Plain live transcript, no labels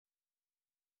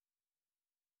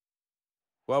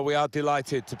Well, we are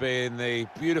delighted to be in the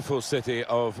beautiful city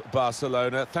of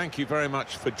Barcelona. Thank you very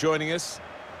much for joining us.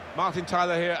 Martin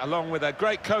Tyler here, along with a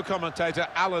great co-commentator,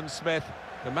 Alan Smith.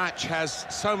 The match has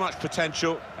so much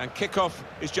potential, and kickoff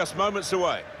is just moments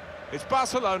away. It's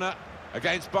Barcelona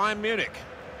against Bayern Munich.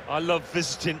 I love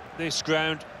visiting this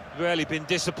ground. Rarely been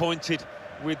disappointed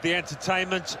with the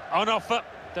entertainment on offer.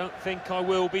 Don't think I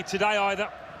will be today either.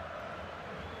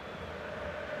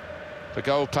 For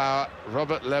goal power,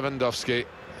 Robert Lewandowski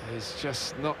is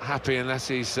just not happy unless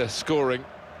he's scoring.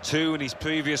 2 in his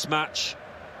previous match.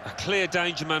 A clear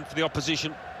danger man for the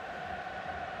opposition.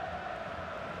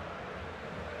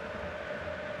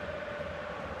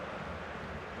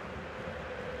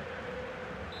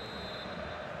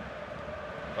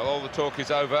 Well, all the talk is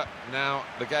over. Now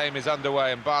the game is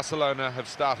underway and Barcelona have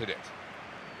started it.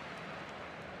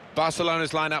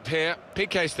 Barcelona's line-up here.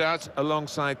 Piqué starts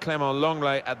alongside Clement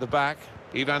Lenglet at the back.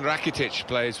 Ivan Rakitic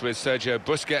plays with Sergio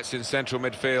Busquets in central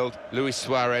midfield. Luis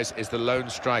Suarez is the lone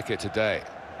striker today.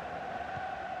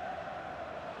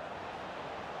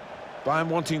 Bayern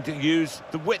wanting to use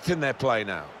the width in their play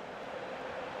now.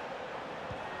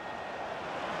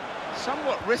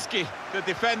 Somewhat risky, the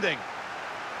defending.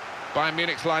 Bayern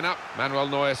Munich's lineup. Manuel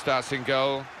Neuer starts in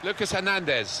goal. Lucas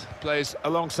Hernandez plays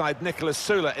alongside Nicolas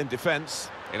Süle in defence.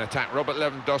 In attack, Robert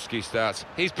Lewandowski starts.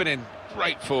 He's been in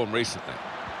great form recently.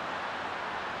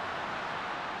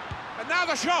 And now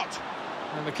the shot!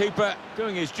 And the keeper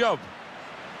doing his job.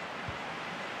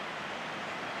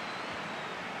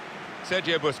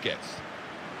 Sergio Busquets.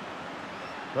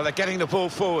 Well, they're getting the ball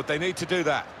forward. They need to do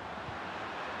that.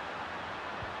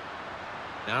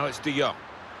 Now it's De Jong.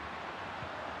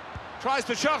 Tries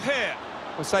the shot here.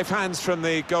 Well, safe hands from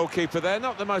the goalkeeper there.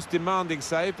 Not the most demanding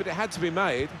save, but it had to be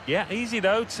made. Yeah, easy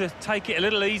though to take it a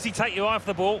little easy, take your eye off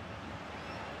the ball.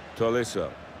 Tolisso.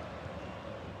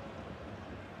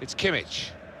 It's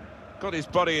Kimmich. Got his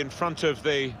body in front of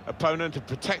the opponent and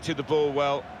protected the ball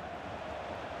well.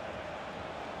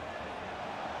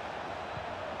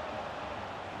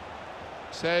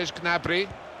 Serge Gnabry.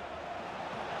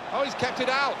 Oh, he's kept it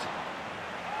out.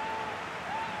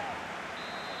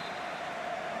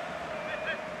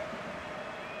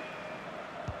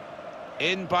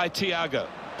 In by Thiago.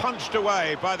 Punched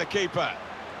away by the keeper.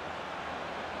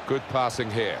 Good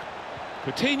passing here.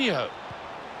 Coutinho.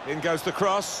 In goes the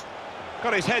cross.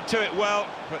 Got his head to it well,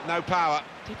 but no power.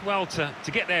 Did well to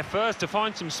get there first, to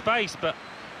find some space, but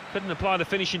couldn't apply the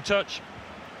finishing touch.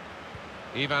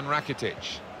 Ivan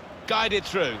Rakitic. Guided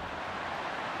through.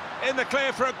 In the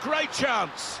clear for a great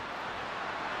chance.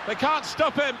 They can't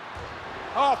stop him.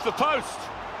 Off the post.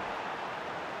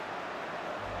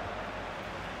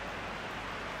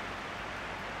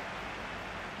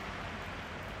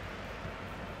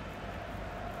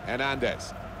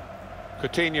 Hernandez.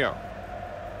 Coutinho.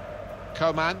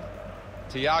 Coman.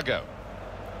 Thiago.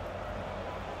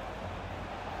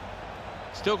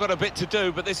 Still got a bit to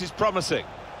do, but this is promising.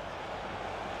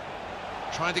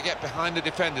 Trying to get behind the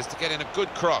defenders to get in a good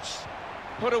cross.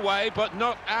 Put away, but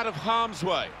not out of harm's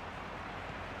way.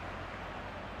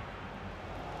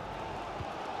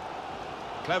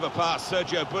 Clever pass,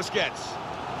 Sergio Busquets.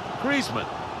 Griezmann.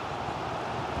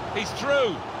 He's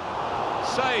through.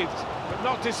 Saved, but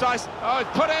not decisive. Oh, it's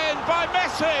put in by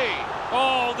Messi!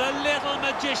 Oh, the little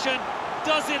magician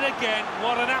does it again.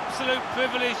 What an absolute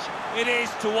privilege it is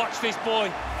to watch this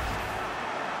boy.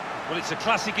 Well, it's a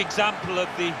classic example of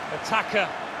the attacker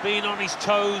being on his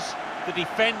toes, the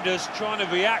defenders trying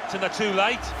to react and they're too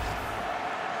late.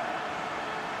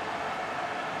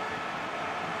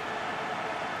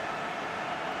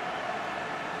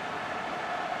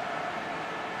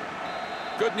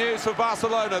 Good news for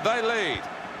Barcelona, they lead.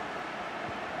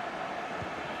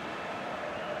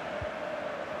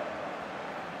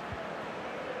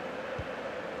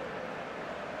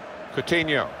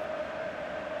 Coutinho.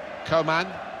 Coman.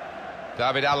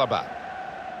 David Alaba.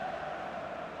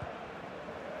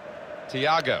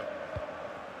 Thiago.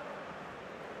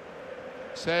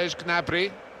 Serge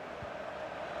Gnabry.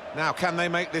 Now, can they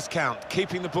make this count?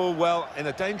 Keeping the ball well in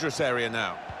a dangerous area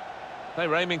now.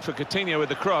 They're aiming for Coutinho with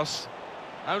the cross.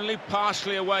 Only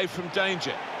partially away from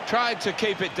danger. Tried to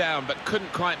keep it down, but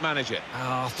couldn't quite manage it.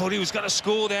 Oh, I thought he was going to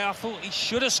score there. I thought he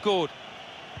should have scored.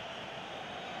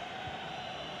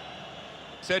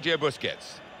 Sergio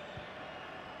Busquets.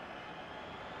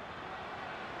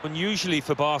 Unusually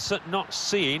for Barca, not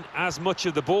seeing as much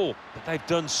of the ball, but they've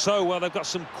done so well. They've got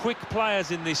some quick players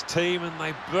in this team, and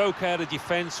they broke out of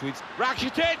defence with...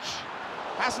 Rakitic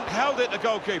hasn't held it, the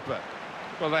goalkeeper.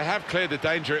 Well, they have cleared the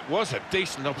danger. It was a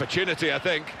decent opportunity, I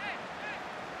think.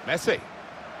 Messi.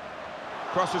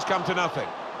 Cross has come to nothing.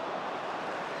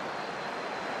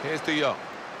 Here's De Jong.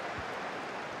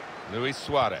 Luis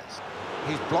Suarez.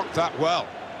 He's blocked that well.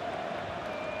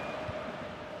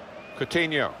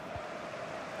 Coutinho.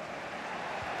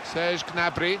 Serge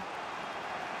Gnabry.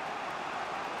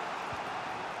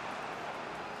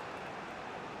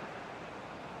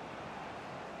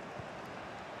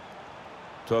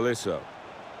 Tolisso.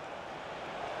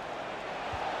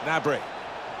 Gnabry.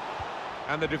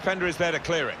 And the defender is there to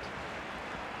clear it.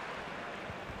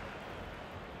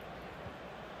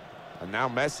 And now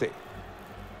Messi.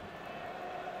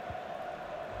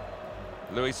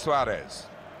 Luis Suarez.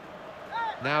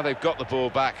 Now they've got the ball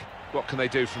back. What can they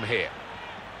do from here?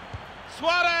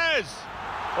 Suarez!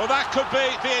 Well, that could be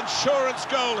the insurance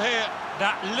goal here.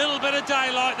 That little bit of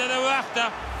daylight that they were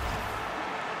after.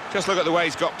 Just look at the way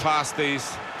he's got past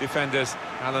these defenders,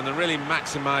 Alan, and really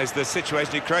maximised the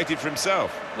situation he created for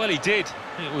himself. Well, he did.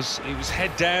 It was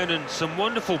head down and some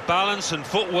wonderful balance and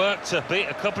footwork to beat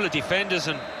a couple of defenders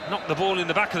and knock the ball in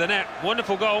the back of the net.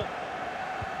 Wonderful goal.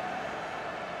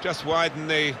 Just widen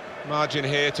the margin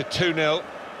here to 2-0.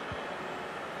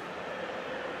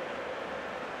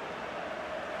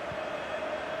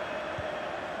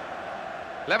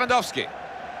 Lewandowski.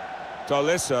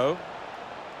 Tolisso.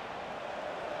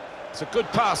 It's a good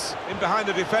pass in behind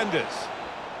the defenders.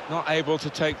 Not able to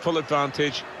take full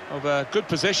advantage of a good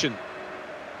position.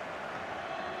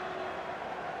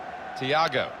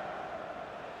 Thiago.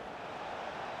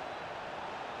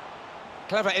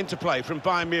 Clever interplay from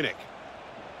Bayern Munich.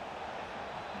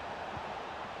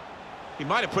 He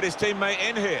might have put his teammate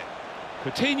in here.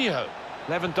 Coutinho.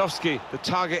 Lewandowski, the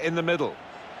target in the middle.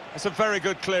 That's a very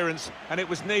good clearance, and it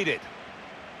was needed.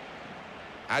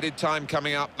 Added time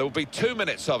coming up. There will be 2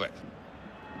 minutes of it.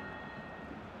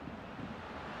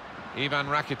 Ivan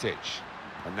Rakitic.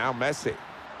 And now Messi.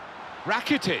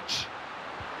 Rakitic.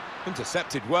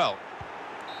 Intercepted well.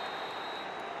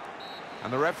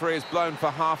 And the referee is blown for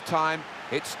half-time.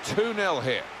 It's 2-0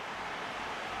 here.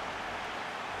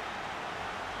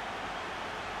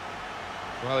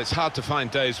 Well, it's hard to find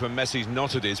days when Messi's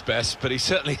not at his best, but he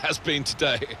certainly has been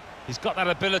today. He's got that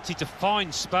ability to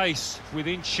find space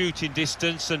within shooting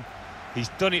distance, and he's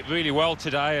done it really well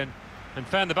today and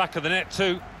found the back of the net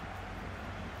too.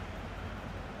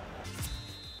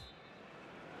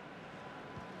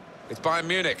 It's Bayern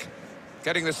Munich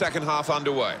getting the second half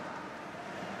underway.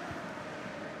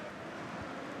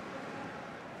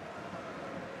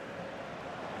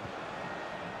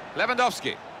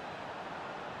 Lewandowski.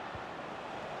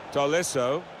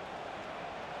 Tolisso.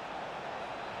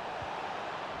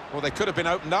 Well, they could have been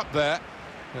opened up there,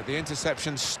 but the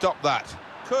interception stopped that.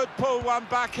 Could pull one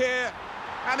back here,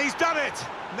 and he's done it.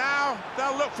 Now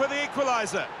they'll look for the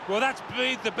equaliser. Well, that's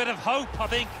breathed a bit of hope, I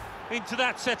think, into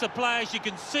that set of players. You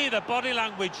can see the body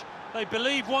language. They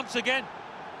believe once again.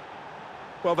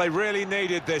 Well, they really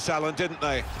needed this, Alan, didn't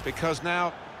they? Because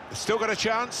now they've still got a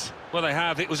chance. Well, they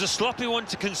have. It was a sloppy one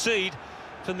to concede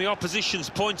from the opposition's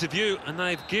point of view, and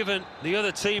they've given the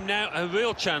other team now a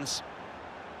real chance.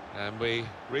 And we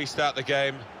restart the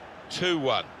game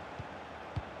 2-1.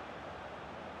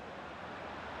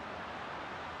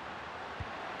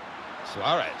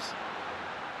 Suarez.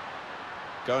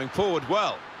 Going forward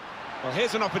well. Well,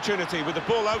 here's an opportunity with the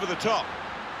ball over the top.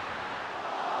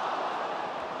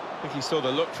 I think he saw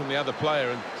the look from the other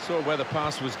player and saw where the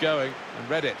pass was going and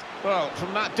read it. Well,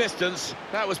 from that distance,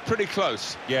 that was pretty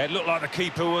close. Yeah, it looked like the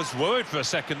keeper was worried for a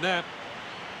second there.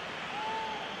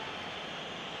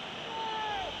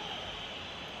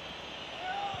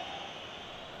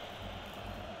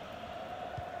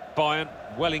 Bayern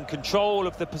well in control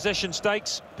of the possession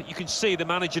stakes, but you can see the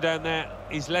manager down there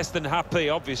is less than happy.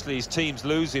 Obviously his team's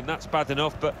losing, that's bad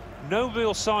enough, but no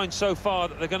real sign so far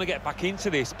that they're going to get back into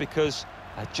this, because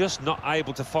they're just not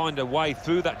able to find a way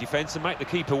through that defence and make the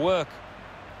keeper work.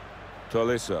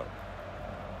 Tolisso.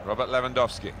 Robert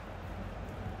Lewandowski.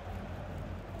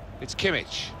 It's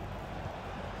Kimmich.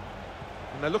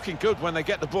 And they're looking good when they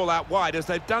get the ball out wide, as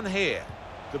they've done here.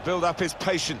 The build-up is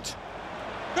patient.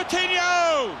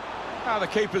 Coutinho! Now the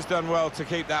keeper's done well to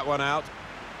keep that one out.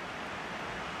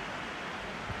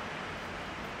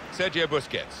 Sergio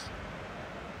Busquets.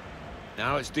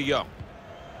 Now it's De Jong.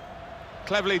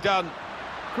 Cleverly done.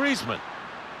 Griezmann.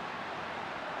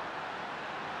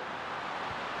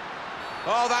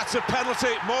 Oh, that's a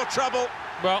penalty. More trouble.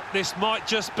 Well, this might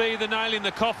just be the nail in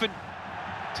the coffin.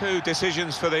 Two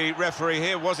decisions for the referee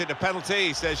here. Was it a penalty?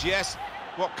 He says yes.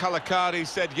 What colour card? He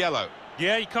said yellow.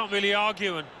 Yeah, you can't really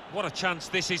argue, and what a chance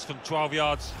this is from 12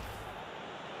 yards.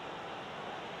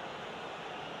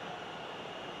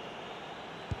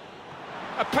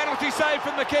 A penalty save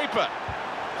from the keeper.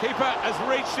 Keeper has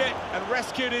reached it and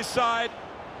rescued his side.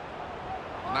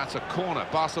 And that's a corner,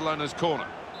 Barcelona's corner.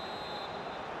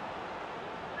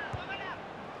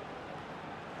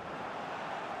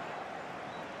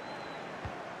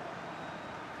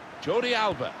 Jordi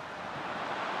Alba.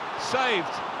 Saved,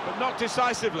 but not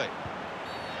decisively.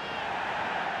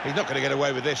 He's not going to get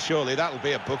away with this, surely. That'll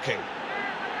be a booking.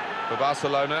 For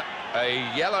Barcelona,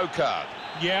 a yellow card.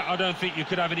 Yeah, I don't think you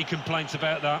could have any complaints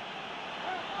about that.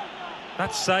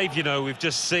 That save, you know, we've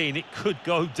just seen, it could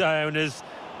go down as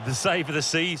the save of the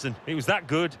season. It was that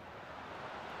good.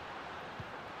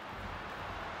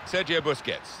 Sergio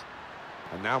Busquets.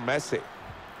 And now Messi.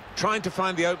 Trying to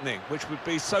find the opening, which would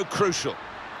be so crucial.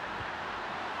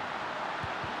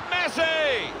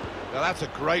 Messi! Well, that's a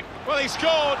great... Well, he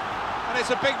scored! And it's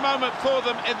a big moment for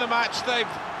them in the match. They've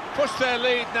pushed their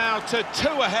lead now to 2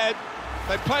 ahead.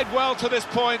 They've played well to this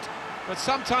point, but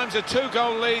sometimes a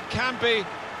 2-goal lead can be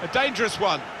a dangerous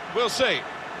one. We'll see.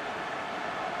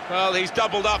 Well, he's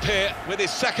doubled up here with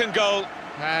his second goal,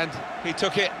 and he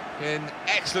took it in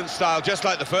excellent style, just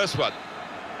like the first one.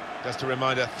 Just a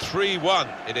reminder,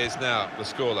 3-1 it is now, the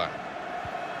scoreline.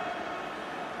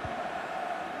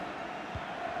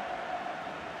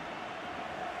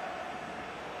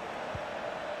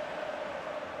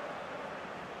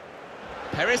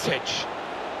 Perisic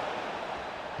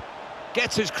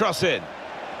gets his cross in.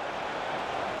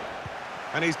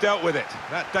 And he's dealt with it,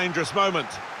 that dangerous moment.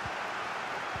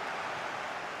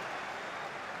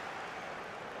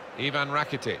 Ivan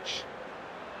Rakitic.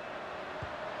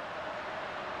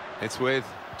 It's with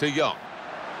De Jong.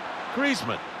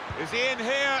 Griezmann. Is he in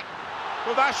here?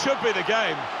 Well, that should be the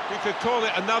game. You could call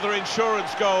it another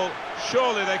insurance goal.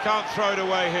 Surely they can't throw it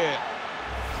away here.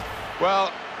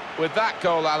 Well, with that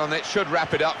goal, Alan, it should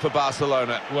wrap it up for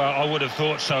Barcelona. Well, I would have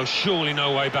thought so. Surely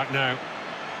no way back now.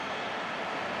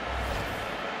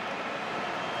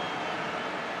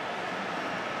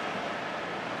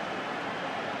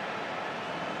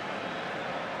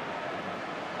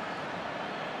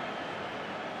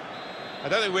 I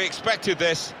don't think we expected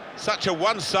this, such a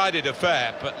one-sided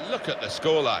affair, but look at the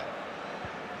scoreline.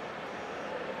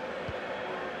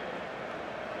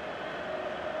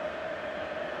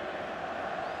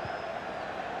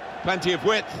 Plenty of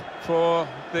width for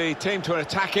the team to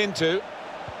attack into.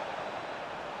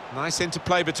 Nice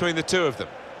interplay between the two of them.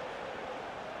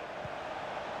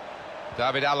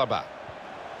 David Alaba.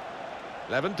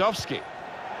 Lewandowski.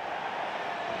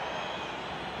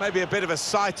 Maybe a bit of a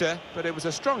sighter, but it was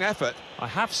a strong effort. I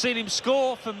have seen him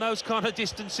score from those kind of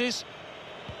distances.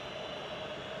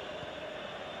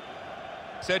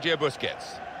 Sergio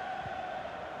Busquets.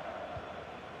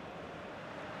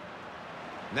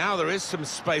 Now there is some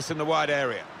space in the wide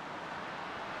area.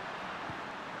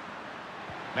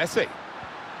 Messi.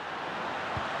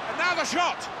 And now the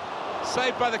shot!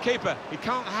 Saved by the keeper. He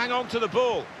can't hang on to the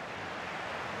ball.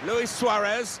 Luis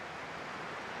Suarez.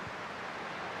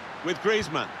 With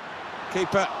Griezmann.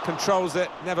 Keeper controls it,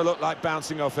 never looked like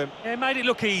bouncing off him. Yeah, it made it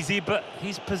look easy, but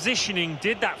his positioning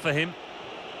did that for him.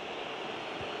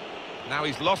 Now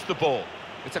he's lost the ball.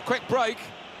 It's a quick break.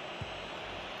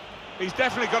 He's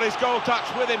definitely got his goal touch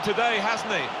with him today,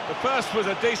 hasn't he? The first was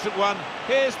a decent one.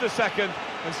 Here's the second,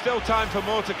 and still time for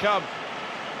more to come.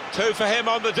 2 for him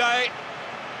on the day,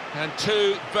 and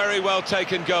 2 very well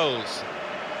taken goals.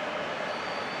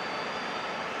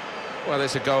 Well,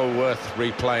 it's a goal worth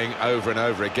replaying over and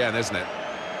over again, isn't it?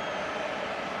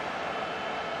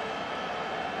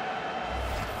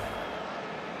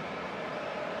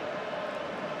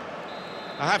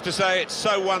 I have to say, it's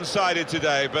so one-sided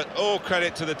today, but all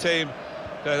credit to the team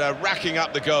that are racking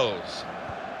up the goals.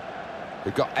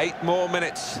 We've got 8 more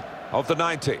minutes of the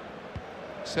 90.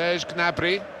 Serge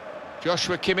Gnabry,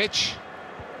 Joshua Kimmich.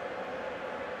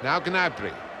 Now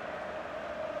Gnabry.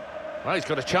 Well, he's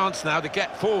got a chance now to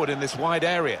get forward in this wide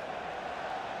area.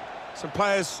 Some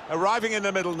players arriving in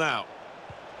the middle now.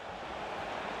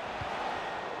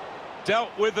 Dealt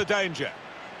with the danger.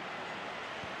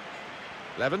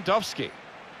 Lewandowski.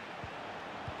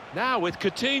 Now with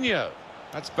Coutinho.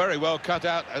 That's very well cut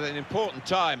out at an important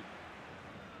time.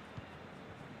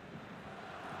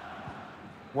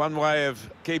 One way of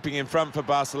keeping in front for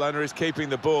Barcelona is keeping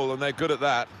the ball, and they're good at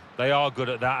that. They are good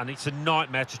at that, and it's a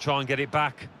nightmare to try and get it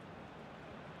back.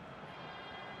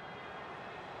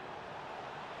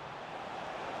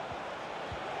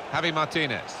 Javi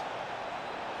Martinez.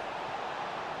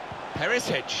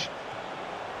 Perisic.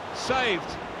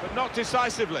 Saved, but not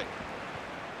decisively.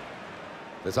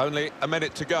 There's only a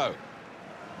minute to go.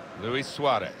 Luis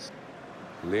Suarez.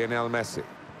 Lionel Messi.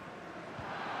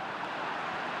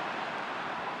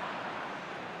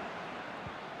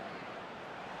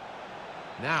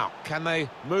 Now, can they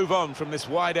move on from this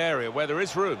wide area where there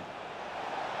is room?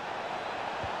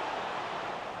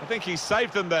 I think he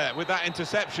saved them there with that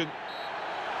interception.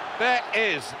 There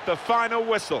is the final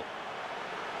whistle.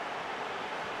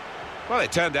 Well,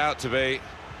 it turned out to be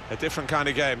A different kind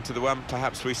of game to the one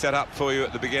perhaps we set up for you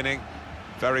at the beginning.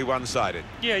 Very one-sided.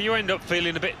 Yeah, you end up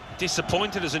feeling a bit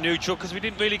disappointed as a neutral because we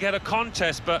didn't really get a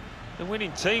contest, but the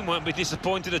winning team won't be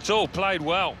disappointed at all. Played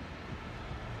well.